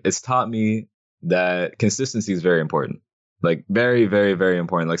in life? It's taught me that consistency is very important. Like very, very, very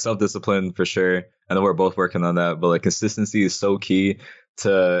important. Like self-discipline for sure. I know we're both working on that, but like consistency is so key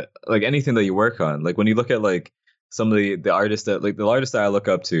to like anything that you work on. Like when you look at like some of the artists that like the artists that I look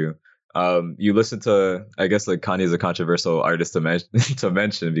up to, you listen to, I guess like Kanye is a controversial artist to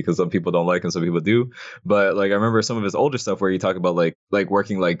mention because some people don't like him, some people do. But like I remember some of his older stuff where he talked about like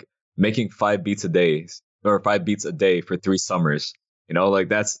working like making 5 beats a day or 5 beats a day for 3 summers. Like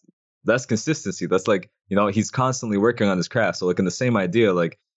that's consistency. That's like, he's constantly working on his craft. So like in the same idea,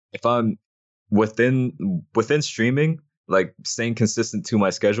 like if I'm within streaming, like staying consistent to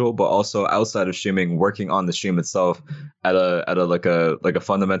my schedule, but also outside of streaming, working on the stream itself at a like a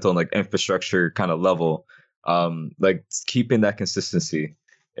fundamental and like infrastructure kind of level, like keeping that consistency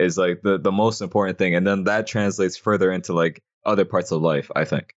is like the most important thing. And then that translates further into like other parts of life, I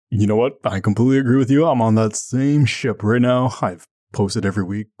think. You know what? I completely agree with you. I'm on that same ship right now. I've posted every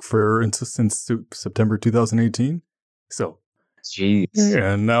week since September 2018. So, jeez.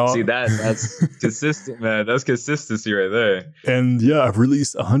 Yeah, now see that's consistent, man. That's consistency right there. And yeah, I've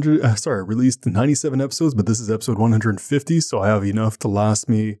released 97 episodes, but this is episode 150, so I have enough to last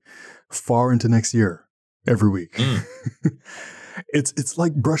me far into next year every week. It's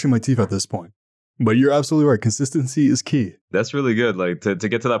like brushing my teeth at this point. But you're absolutely right. Consistency is key. That's really good. Like to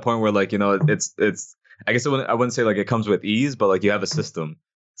get to that point where like, it's I guess I wouldn't say like it comes with ease, but like you have a system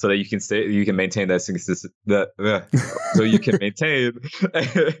so that you can maintain that so you can maintain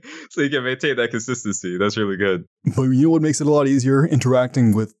that consistency. That's really good. But you know what makes it a lot easier?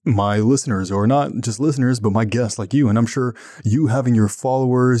 Interacting with my listeners, or not just listeners, but my guests like you. And I'm sure you having your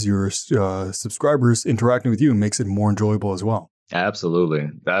followers, your subscribers interacting with you makes it more enjoyable as well. Absolutely.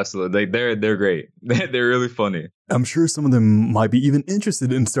 They're great. They're really funny. I'm sure some of them might be even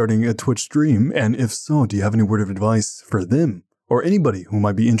interested in starting a Twitch stream. And if so, do you have any word of advice for them or anybody who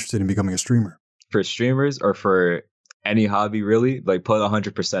might be interested in becoming a streamer? For streamers or for any hobby, really, like put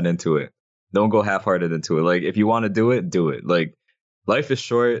 100% into it. Don't go half-hearted into it. Like if you want to do it, do it. Like life is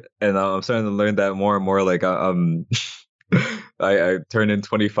short, and I'm starting to learn that more and more. Like I turned in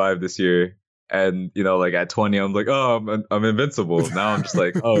 25 this year. And, like at 20, I'm like, oh, I'm invincible. Now I'm just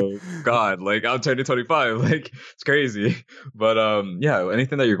like, oh, God, like I'm turning 25. Like it's crazy. But yeah,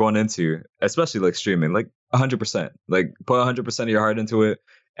 anything that you're going into, especially like streaming, like 100%, like put 100% of your heart into it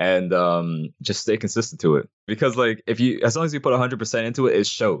and just stay consistent to it. Because like as long as you put 100% into it, it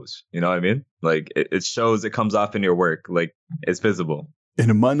shows. You know what I mean? Like it shows, it comes off in your work. Like it's visible. And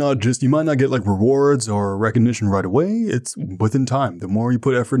you might not get like rewards or recognition right away. It's within time. The more you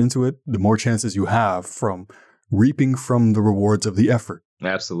put effort into it, the more chances you have from reaping from the rewards of the effort.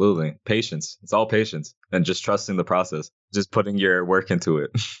 Absolutely. Patience. It's all patience and just trusting the process, just putting your work into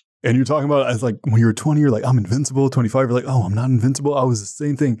it. And you're talking about as like when you're 20, you're like, I'm invincible. 25, you're like, oh, I'm not invincible. I was the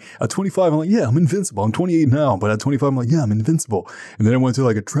same thing. At 25, I'm like, yeah, I'm invincible. I'm 28 now. But at 25, I'm like, yeah, I'm invincible. And then I went to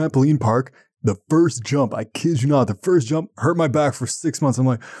like a trampoline park. The first jump, I kid you not, the first jump hurt my back for 6 months. I'm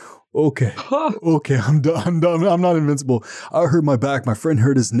like, okay, I'm done. I'm not invincible. I hurt my back. My friend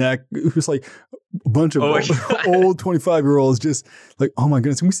hurt his neck. It was like a bunch of old 25-year-olds just like, oh my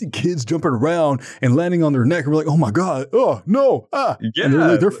goodness. And we see kids jumping around and landing on their neck. And we're like, oh my God. Oh, no. Yeah.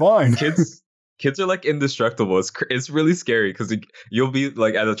 And they're fine. Kids are like indestructible. It's really scary because you'll be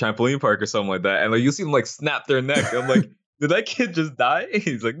like at a trampoline park or something like that. And like you'll see them like snap their neck. I'm like, did that kid just die?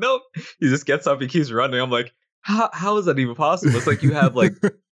 He's like, nope. He just gets up, he keeps running. I'm like, how is that even possible? It's like you have like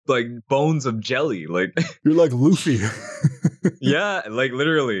bones of jelly. Like you're like Luffy. Yeah, like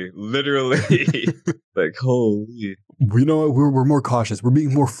literally. Like holy. You know what? We're more cautious. We're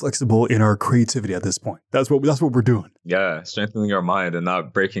being more flexible in our creativity at this point. That's what we're doing. Yeah, strengthening our mind and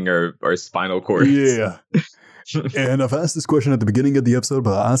not breaking our spinal cords. Yeah. And I've asked this question at the beginning of the episode,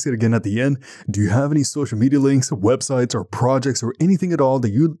 but I'll ask it again at the end. Do you have any social media links, websites, or projects, or anything at all that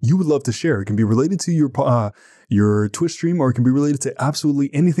you would love to share? It can be related to your Twitch stream, or it can be related to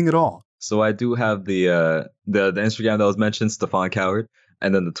absolutely anything at all. So I do have the Instagram that was mentioned, Stefan Coward,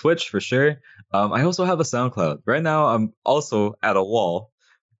 and then the Twitch for sure. I also have a SoundCloud. Right now, I'm also at a wall.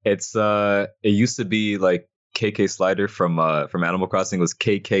 It used to be like KK Slider from Animal Crossing was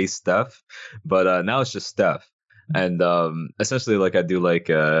KK Steph, but now it's just Steph. And essentially, like I do like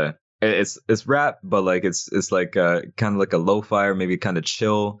it's rap, but like it's like kind of like a lo-fi or maybe kind of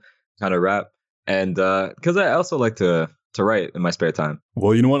chill kind of rap. And because I also like to write in my spare time.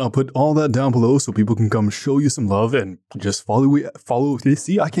 Well, you know what? I'll put all that down below so people can come show you some love and just follow.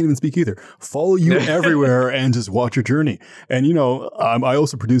 See, I can't even speak either. Follow you everywhere and just watch your journey. And you know, I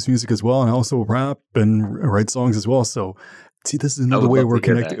also produce music as well, and I also rap and write songs as well. So. See, this is another way we're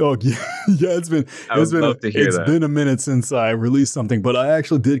connecting. Oh, yeah, it's been a minute since I released something, but I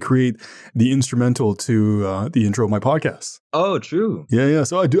actually did create the instrumental to the intro of my podcast. Oh, true. Yeah.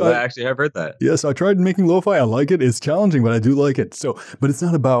 So I do. I actually have heard that. Yeah, so I tried making lo-fi. I like it. It's challenging, but I do like it. So, but it's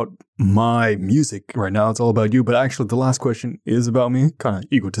not about my music right now. It's all about you. But actually, the last question is about me. Kind of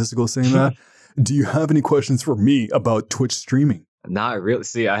egotistical saying that. Do you have any questions for me about Twitch streaming? Not really.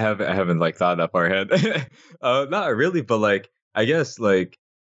 See, I haven't like thought that far ahead. Not really, but like I guess like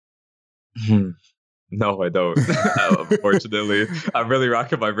no, I don't. Unfortunately, I'm really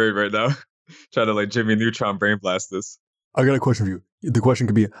rocking my brain right now, trying to like Jimmy Neutron brain blast this. I got a question for you. The question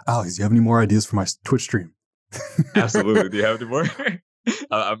could be, Alex, do you have any more ideas for my Twitch stream? Absolutely. Do you have any more?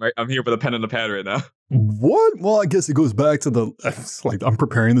 I'm here with a pen and a pad right now. What? Well, I guess it goes back to it's like I'm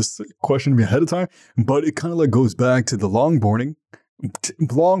preparing this question ahead of time, but it kind of like goes back to the longboarding.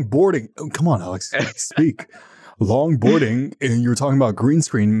 Oh, come on, Alex, speak. Longboarding, and you were talking about green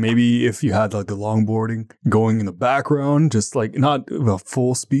screen. Maybe if you had like the longboarding going in the background, just like not a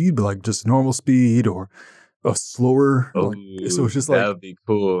full speed, but like just normal speed or a slower. Oh, like, so it's just like that would be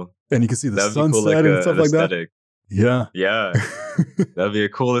cool. And you can see the sunset and stuff like aesthetic. That. Yeah. That'd be a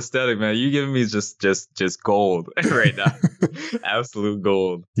cool aesthetic, man. You giving me just gold right now. Absolute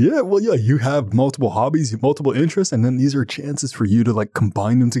gold. Yeah, well, yeah, you have multiple hobbies, multiple interests, and then these are chances for you to like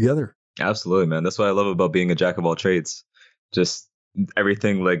combine them together. Absolutely, man. That's what I love about being a jack of all trades. Just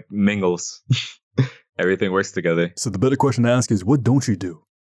everything like mingles. Everything works together. So the better question to ask is, what don't you do?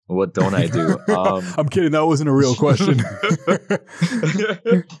 What don't I do? I'm kidding. That wasn't a real question.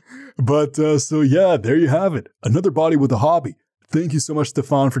 But so yeah, there you have it. Another body with a hobby. Thank you so much,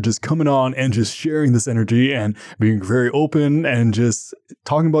 Stefan, for just coming on and just sharing this energy and being very open and just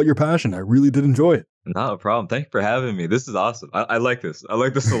talking about your passion. I really did enjoy it. Not a problem. Thank you for having me. This is awesome. I like this. I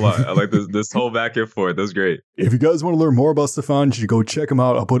like this a lot. I like this whole back and forth. That's great. If you guys want to learn more about Stefan, you should go check him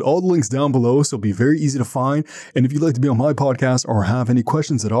out. I'll put all the links down below, so it'll be very easy to find. And if you'd like to be on my podcast or have any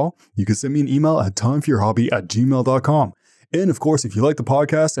questions at all, you can send me an email at timeforyourhobby@gmail.com. And of course, if you like the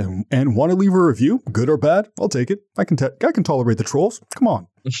podcast and want to leave a review, good or bad, I'll take it. I can tolerate the trolls. Come on.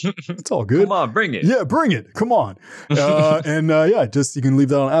 It's all good. Come on, bring it. Yeah, bring it. Come on. Just you can leave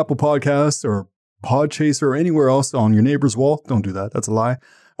that on Apple Podcasts or Podchaser or anywhere else on your neighbor's wall. Don't do that. That's a lie.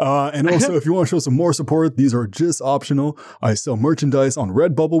 And also, if you want to show some more support, these are just optional. I sell merchandise on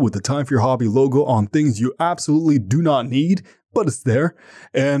Redbubble with the Time for Your Hobby logo on things you absolutely do not need, but it's there.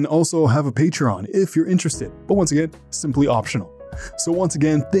 And also have a Patreon if you're interested. But once again, simply optional. So once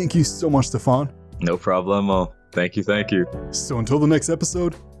again, thank you so much, Stefan. No problemo. Thank you. So until the next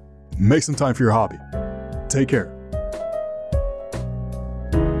episode, make some time for your hobby. Take care.